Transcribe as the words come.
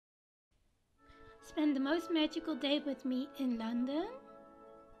spend the most magical day with me in London.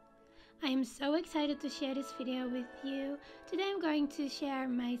 I am so excited to share this video with you. Today I'm going to share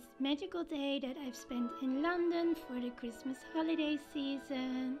my magical day that I've spent in London for the Christmas holiday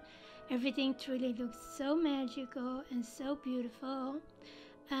season. Everything truly looks so magical and so beautiful.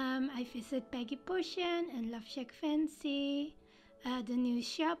 I visited Peggy Porschen and Loveshackfancy, the new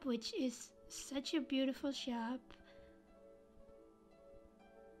shop, which is such a beautiful shop.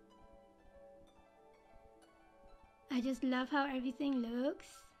 I just love how everything looks.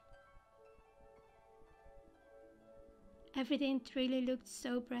 Everything really looked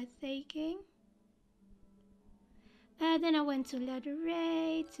so breathtaking. Then I went to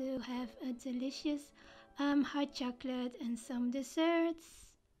Laduree to have a delicious hot chocolate and some desserts.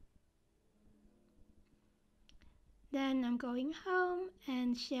 Then I'm going home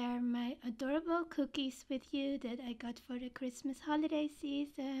and share my adorable cookies with you that I got for the Christmas holiday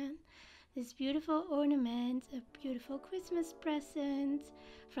season. This beautiful ornament, a beautiful Christmas present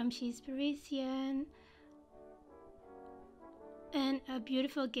from She's Parisian, and a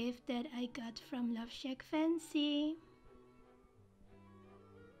beautiful gift that I got from Loveshackfancy.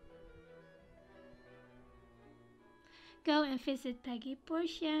 Go and visit Peggy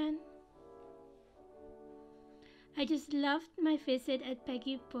Porschen. I just loved my visit at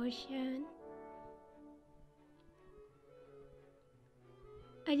Peggy Porschen.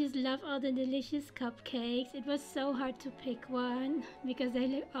 I just love all the delicious cupcakes. It was so hard to pick one because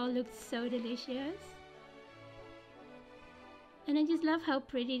they all looked so delicious. And I just love how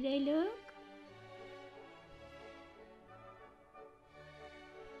pretty they look.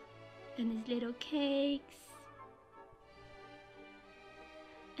 And these little cakes.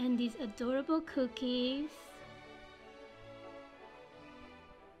 And these adorable cookies.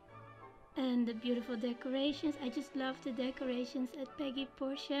 And the beautiful decorations. I just love the decorations at Peggy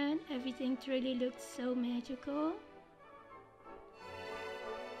Porschen. Everything truly looked so magical.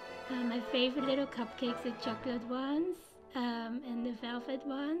 My favorite little cupcakes, the chocolate ones and the velvet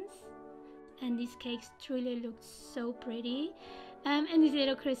ones. And these cakes truly looked so pretty. And these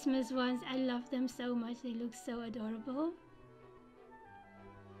little Christmas ones, I love them so much. They look so adorable.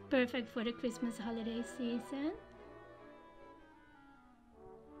 Perfect for the Christmas holiday season.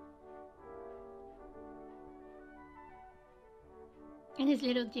 And his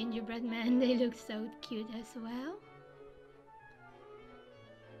little gingerbread man, they look so cute as well.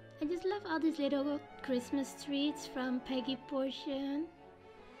 I just love all these little Christmas treats from Peggy Porschen.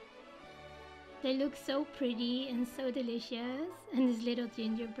 They look so pretty and so delicious. And this little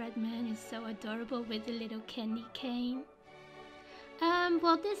gingerbread man is so adorable with the little candy cane.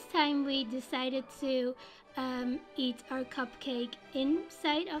 Well, this time we decided to eat our cupcake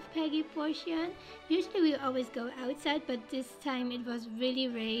inside of Peggy Porschen. Usually we always go outside, but this time it was really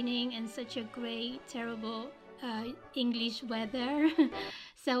raining and such a gray, terrible English weather.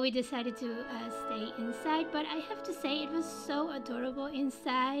 So we decided to stay inside, but I have to say it was so adorable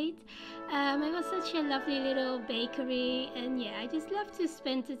inside. It was such a lovely little bakery, and yeah, I just love to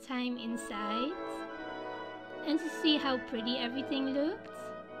spend the time inside and to see how pretty everything looked.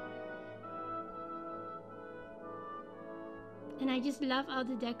 And I just love all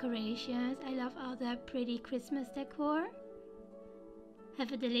the decorations. I love all the pretty Christmas decor.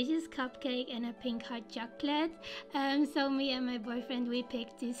 Have a delicious cupcake and a pink hot chocolate. So me and my boyfriend, we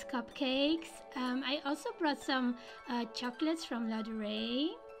picked these cupcakes. I also brought some chocolates from Laduree.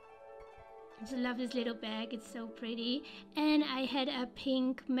 I just love this little bag, it's so pretty. And I had a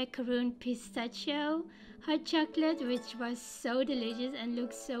pink macaroon pistachio hot chocolate, which was so delicious and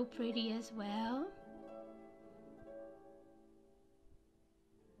looks so pretty as well.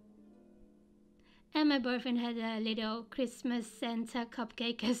 And my boyfriend had a little Christmas Santa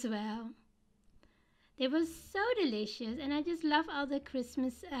cupcake as well. They were so delicious, and I just love all the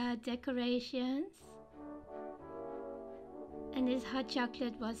Christmas decorations. And this hot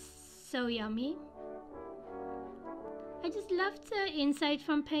chocolate was so yummy. I just loved the inside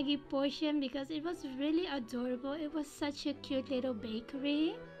from Peggy Porschen because it was really adorable. It was such a cute little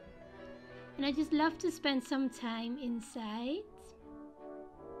bakery. And I just love to spend some time inside.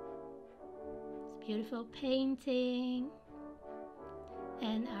 Beautiful painting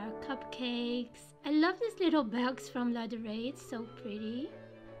and our cupcakes. I love this little box from Laduree, it's so pretty.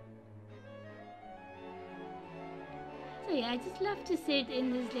 So yeah, I just love to sit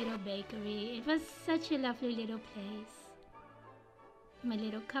in this little bakery. It was such a lovely little place. My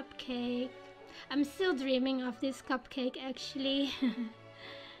little cupcake. I'm still dreaming of this cupcake actually.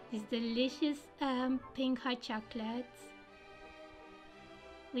 This delicious pink hot chocolate,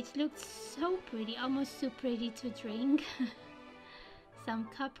 which looks so pretty, almost too pretty to drink. Some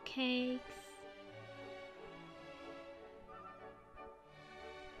cupcakes.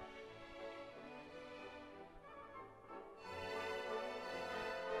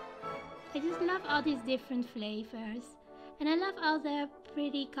 just love all these different flavors. And I love all the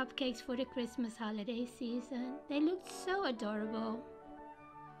pretty cupcakes for the Christmas holiday season. They look so adorable.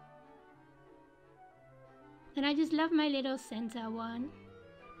 And I just love my little Santa one.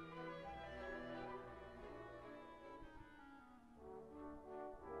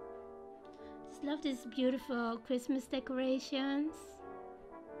 Just love these beautiful Christmas decorations.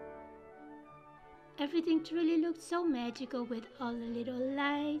 Everything truly looked so magical with all the little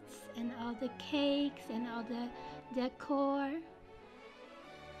lights and all the cakes and all the decor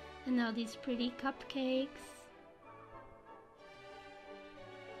and all these pretty cupcakes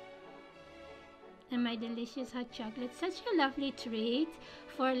and my delicious hot chocolate. Such a lovely treat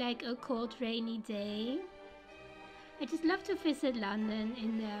for like a cold rainy day. I just love to visit London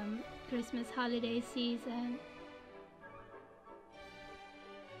in the Christmas holiday season.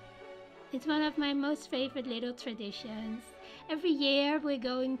 It's one of my most favorite little traditions. Every year we're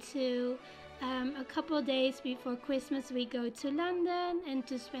going to, a couple days before Christmas, we go to London and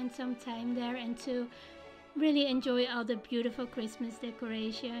to spend some time there and to really enjoy all the beautiful Christmas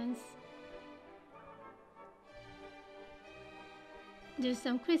decorations. Do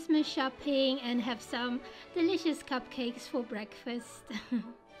some Christmas shopping and have some delicious cupcakes for breakfast.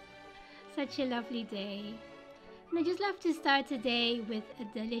 Such a lovely day. And I just love to start the day with a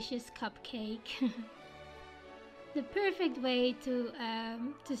delicious cupcake. The perfect way to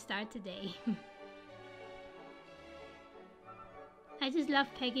start the day. I just love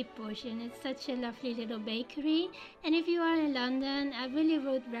Peggy Porschen. It's such a lovely little bakery. And if you are in London, I really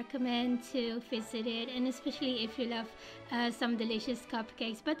would recommend to visit it. And especially if you love some delicious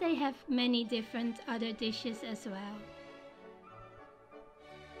cupcakes. But they have many different other dishes as well.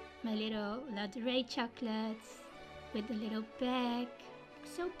 My little Laduree chocolates with the little bag,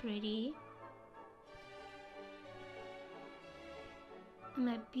 so pretty. And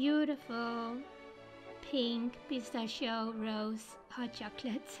my beautiful pink pistachio rose hot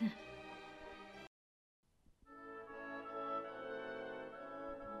chocolate.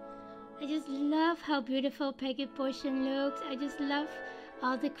 I just love how beautiful Peggy Porschen looks. I just love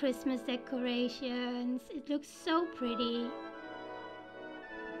all the Christmas decorations. It looks so pretty.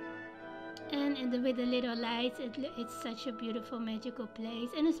 And with the little lights, it's such a beautiful magical place.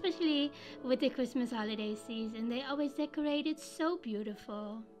 And especially with the Christmas holiday season, they always decorate it so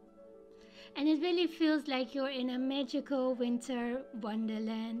beautiful. And it really feels like you're in a magical winter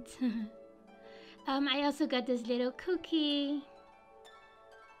wonderland. I also got this little cookie.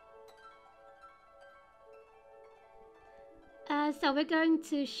 So we're going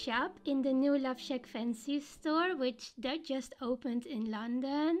to shop in the new Loveshackfancy store, which they just opened in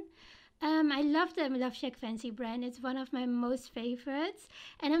London. I love the Loveshackfancy brand. It's one of my most favorites.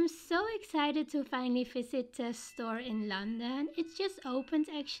 And I'm so excited to finally visit the store in London. It's just opened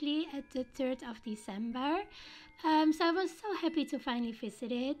actually at the 3rd of December. So I was so happy to finally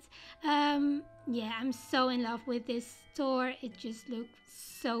visit it. Yeah, I'm so in love with this store. It just looks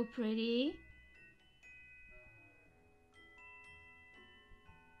so pretty.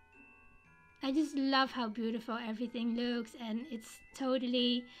 I just love how beautiful everything looks, and it's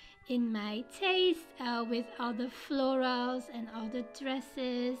totally in my taste with all the florals and all the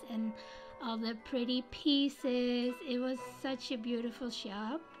dresses and all the pretty pieces. It was such a beautiful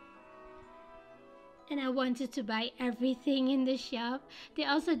shop. And I wanted to buy everything in the shop. They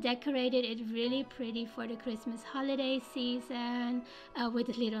also decorated it really pretty for the Christmas holiday season with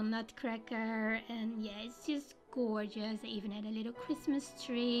a little nutcracker. And yeah, it's just gorgeous. They even had a little Christmas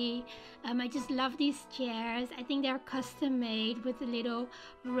tree. I just love these chairs. I think they're custom made with the little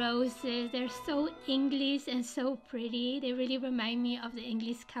roses. They're so English and so pretty. They really remind me of the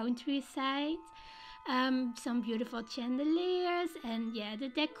English countryside. Some beautiful chandeliers, and yeah, the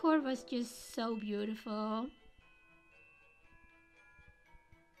decor was just so beautiful.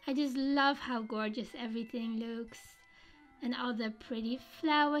 I just love how gorgeous everything looks, and all the pretty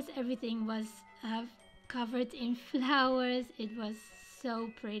flowers. Everything was covered in flowers. It was so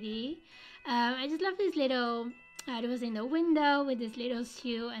pretty. I just love this little it was in the window with this little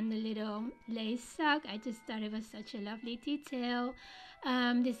shoe and the little lace sock. I just thought it was such a lovely detail.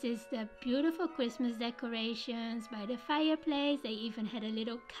 This is the beautiful Christmas decorations by the fireplace. They even had a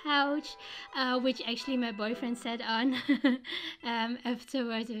little couch, which actually my boyfriend sat on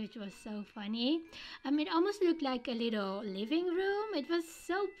afterwards, which was so funny. It almost looked like a little living room. It was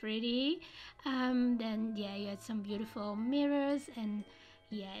so pretty. Then yeah, you had some beautiful mirrors, and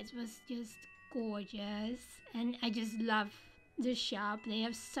yeah, it was just gorgeous. And I just love the shop. They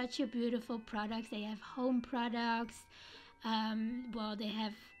have such a beautiful products. They have home products. Well, they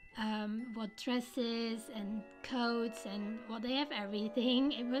have what dresses and coats, and well, they have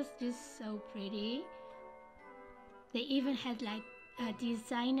everything. It was just so pretty. They even had like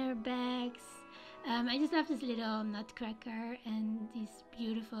designer bags. I just love this little nutcracker and these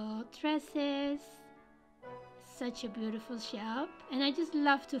beautiful dresses. Such a beautiful shop, and I just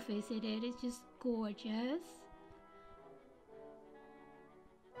love to visit it. It's just gorgeous.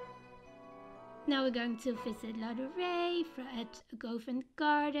 Now we're going to visit Laduree at Covent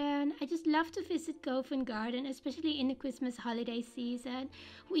Garden. I just love to visit Covent Garden, especially in the Christmas holiday season.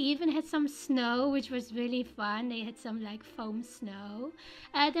 We even had some snow, which was really fun. They had some like foam snow.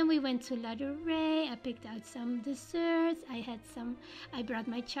 Then we went to Laduree. I picked out some desserts. I brought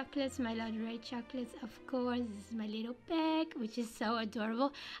my chocolates, my Laduree chocolates, of course. This is my little bag, which is so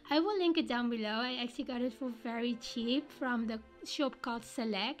adorable. I will link it down below. I actually got it for very cheap from the shop called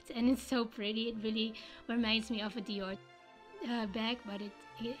Select, and it's so pretty. It really reminds me of a Dior bag, but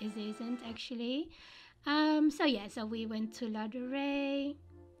it isn't actually. So we went to Laduree.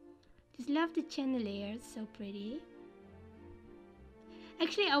 Just love the chandelier, it's so pretty.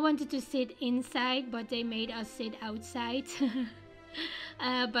 Actually, I wanted to sit inside, but they made us sit outside.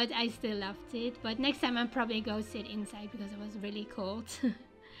 But I still loved it. But next time I'll probably go sit inside because it was really cold.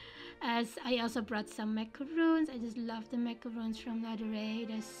 As I also brought some macaroons. I just love the macaroons from Laduree.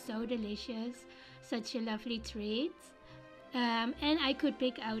 They're so delicious. Such a lovely treat. And I could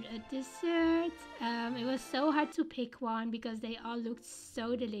pick out a dessert. It was so hard to pick one because they all looked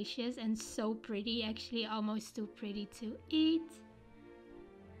so delicious and so pretty. Actually, almost too pretty to eat.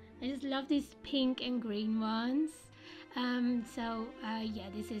 I just love these pink and green ones. Yeah,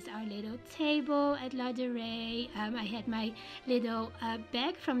 this is our little table at Laduree. I had my little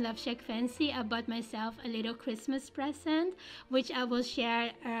bag from Loveshackfancy. I bought myself a little Christmas present, which I will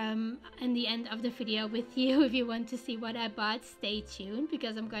share in the end of the video with you. If you want to see what I bought, stay tuned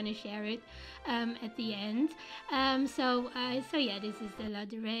because I'm going to share it at the end. Yeah, this is the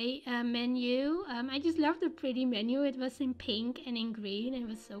Laduree menu. I just love the pretty menu. It was in pink and in green. It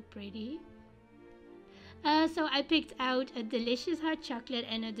was so pretty. So I picked out a delicious hot chocolate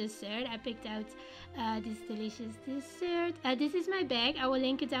and a dessert. I picked out this delicious dessert. This is my bag. I will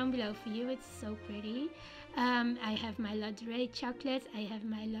link it down below for you. It's so pretty. I have my Laduree chocolates. I have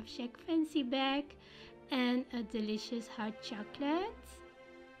my Loveshackfancy bag and a delicious hot chocolate.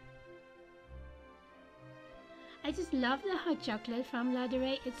 I just love the hot chocolate from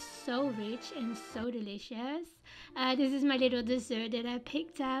Laduree. It's so rich and so delicious. This is my little dessert that I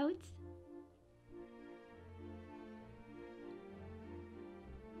picked out.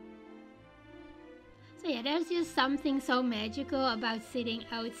 So yeah, there's just something so magical about sitting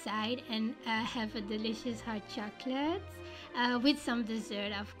outside and have a delicious hot chocolate with some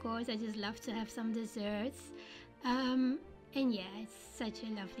dessert, of course. I just love to have some desserts. And yeah, it's such a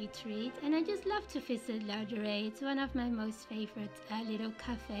lovely treat. And I just love to visit Laduree. It's one of my most favorite little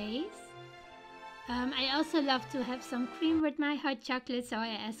cafes. I also love to have some cream with my hot chocolate, so I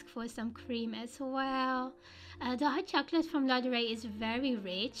ask for some cream as well. The hot chocolate from Laduree is very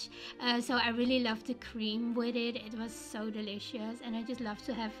rich, so I really love the cream with it. It was so delicious, and I just love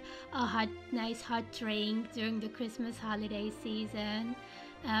to have a nice hot drink during the Christmas holiday season.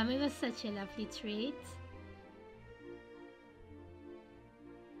 It was such a lovely treat.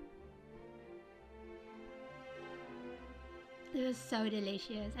 It was so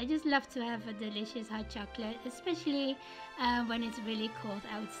delicious. I just love to have a delicious hot chocolate, especially when it's really cold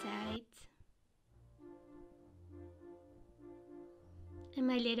outside. And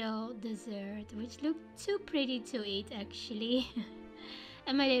my little dessert, which looked too pretty to eat actually.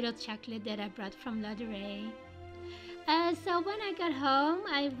 And my little chocolate that I brought from Laduree. So when I got home,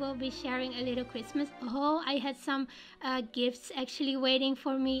 I will be sharing a little Christmas haul. I had some gifts actually waiting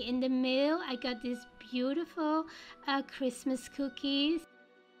for me in the mail. I got these beautiful Christmas cookies.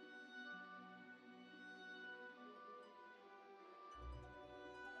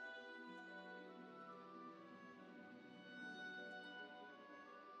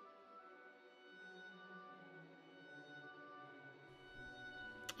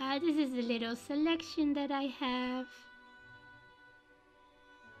 This is the little selection that I have.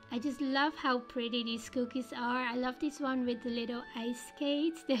 I just love how pretty these cookies are. I love this one with the little ice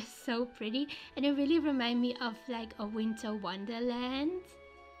skates. They're so pretty and they really remind me of like a winter wonderland.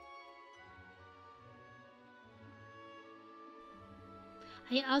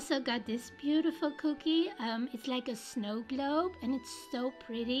 I also got this beautiful cookie. It's like a snow globe and it's so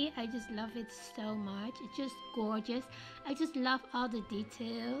pretty. I just love it so much. It's just gorgeous. I just love all the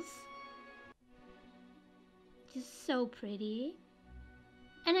details. Just so pretty.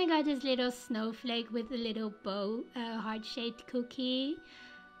 And I got this little snowflake with a little bow, heart-shaped cookie.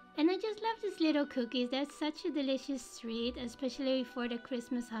 And I just love these little cookies. That's such a delicious treat, especially for the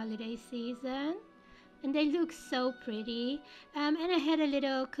Christmas holiday season. And they look so pretty. And I had a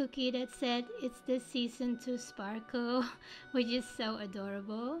little cookie that said it's the season to sparkle, which is so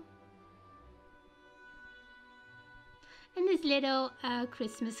adorable. And this little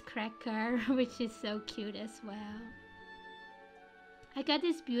Christmas cracker, which is so cute as well. I got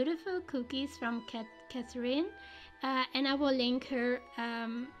these beautiful cookies from Catherine, and I will link her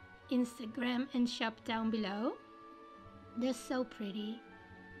Instagram and shop down below. They're so pretty.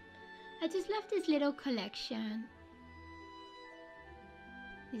 I just love this little collection.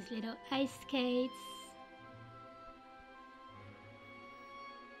 These little ice skates.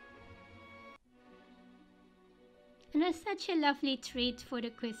 And it's such a lovely treat for the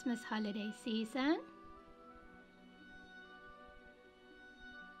Christmas holiday season.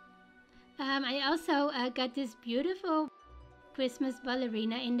 I also got this beautiful Christmas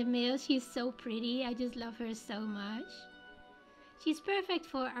ballerina in the mail. She's so pretty. I just love her so much. She's perfect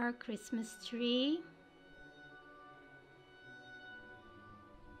for our Christmas tree.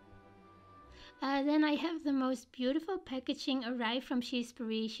 Then I have the most beautiful packaging arrived from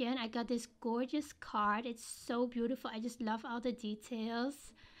Shespiration. I got this gorgeous card. It's so beautiful. I just love all the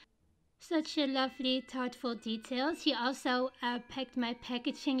details. Such a lovely, thoughtful detail. She also packed my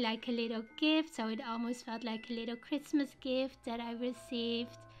packaging like a little gift, so it almost felt like a little Christmas gift that I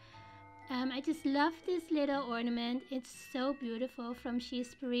received. I just love this little ornament. It's so beautiful from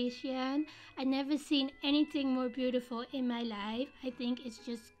Shespiration. I've never seen anything more beautiful in my life. I think it's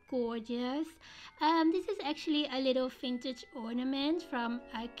just gorgeous. This is actually a little vintage ornament from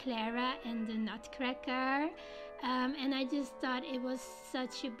Clara and the Nutcracker. And I just thought it was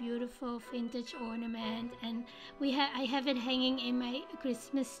such a beautiful vintage ornament, and I have it hanging in my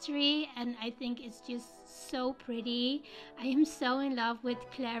Christmas tree, and I think it's just so pretty. I am so in love with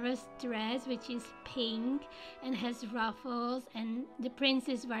Clara's dress, which is pink and has ruffles, and the prince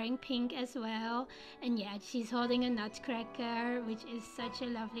is wearing pink as well. And yeah, she's holding a nutcracker, which is such a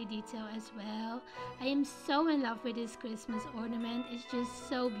lovely detail as well. I am so in love with this Christmas ornament. It's just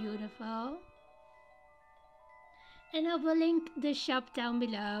so beautiful. And I will link the shop down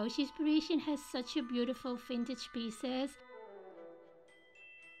below. Shespiration has such a beautiful vintage pieces.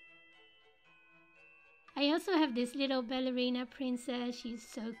 I also have this little ballerina princess. She's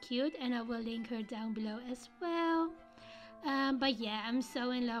so cute, and I will link her down below as well. But yeah, I'm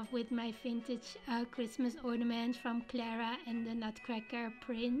so in love with my vintage Christmas ornament from Clara and the Nutcracker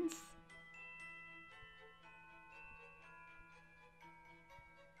Prince.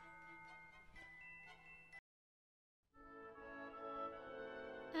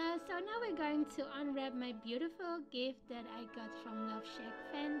 So now we're going to unwrap my beautiful gift that I got from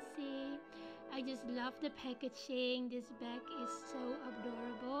Loveshackfancy. I just love the packaging. This bag is so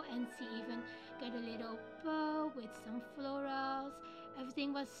adorable, and she even got a little bow with some florals.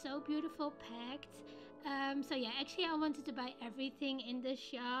 Everything was so beautiful packed. So yeah, actually I wanted to buy everything in the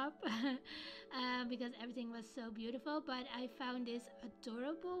shop because everything was so beautiful, but I found this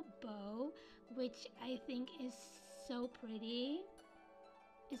adorable bow, which I think is so pretty.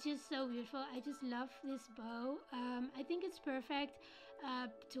 It's just so beautiful. I just love this bow. I think it's perfect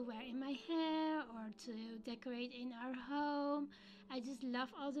to wear in my hair or to decorate in our home. I just love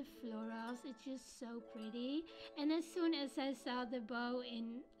all the florals. It's just so pretty. And as soon as I saw the bow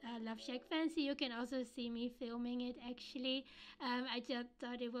in Loveshackfancy, you can also see me filming it actually. I just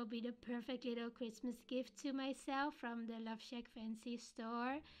thought it will be the perfect little Christmas gift to myself from the Loveshackfancy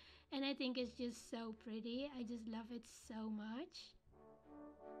store. And I think it's just so pretty. I just love it so much.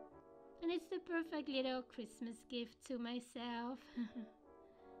 And it's the perfect little Christmas gift to myself.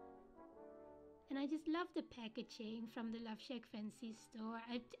 And I just love the packaging from the Loveshackfancy store.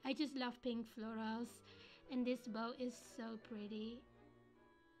 I just love pink florals, and this bow is so pretty.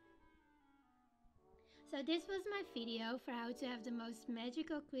 So this was my video for how to have the most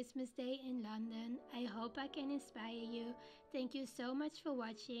magical Christmas day in London. I hope I can inspire you. Thank you so much for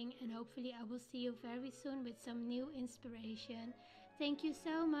watching, and hopefully I will see you very soon with some new inspiration. Thank you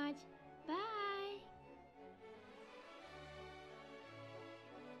so much. Bye!